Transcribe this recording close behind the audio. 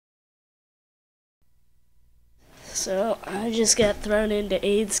So, I just got thrown into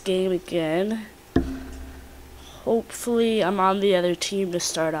AIDS game again. Hopefully, I'm on the other team to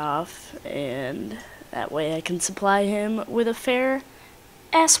start off, and that way I can supply him with a fair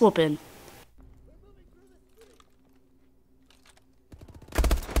ass whooping.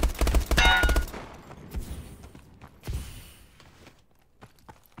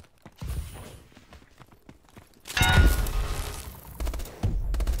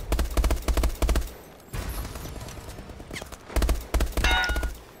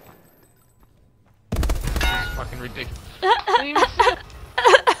 Fucking ridiculous.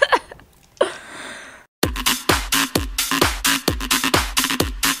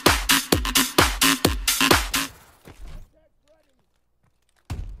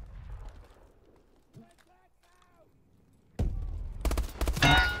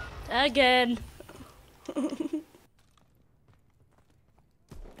 Again. In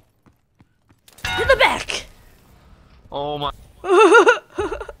the back! Oh my.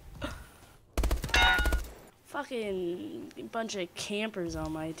 Fucking bunch of campers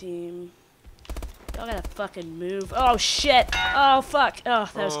on my team. Y'all gotta fucking move. Oh shit! Oh fuck! Oh,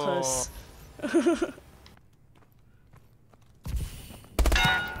 that was close.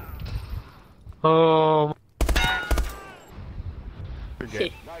 Oh.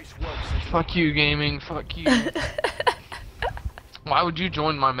 Forget. Fuck you, gaming. Fuck you. Why would you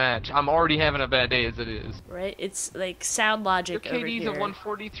join my match? I'm already having a bad day as it is. Right? It's like sound logic Your over KD's here. a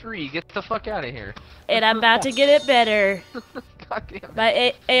 143. Get the fuck out of here. And I'm about to get it better. God damn it.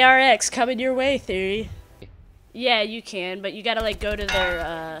 My ARX coming your way, Theory. Yeah, you can, but you gotta like go to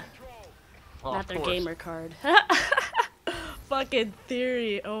their Well, not of their course. gamer card. Fucking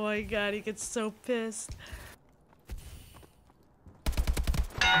Theory. Oh my god, he gets so pissed.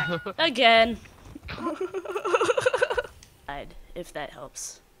 Again. If that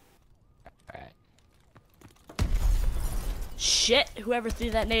helps. Alright. Shit, whoever threw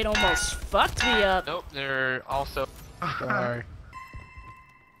that nade almost fucked me up. Nope, they're also. Sorry.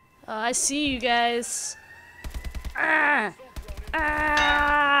 I see you guys. Ah!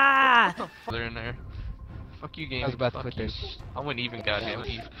 Ah! They're in there. Fuck you, gaming. I was about to Fuck put you. this. I went even, goddamn.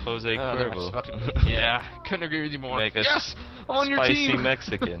 Jose they're Cuervo. fucking- Yeah, couldn't agree with you more. Make us Yes! I'm on your spicy team!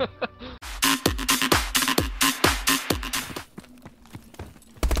 Mexican.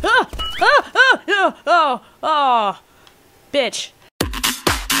 Ah! Ah! Ah! Oh! Oh! Oh! Bitch.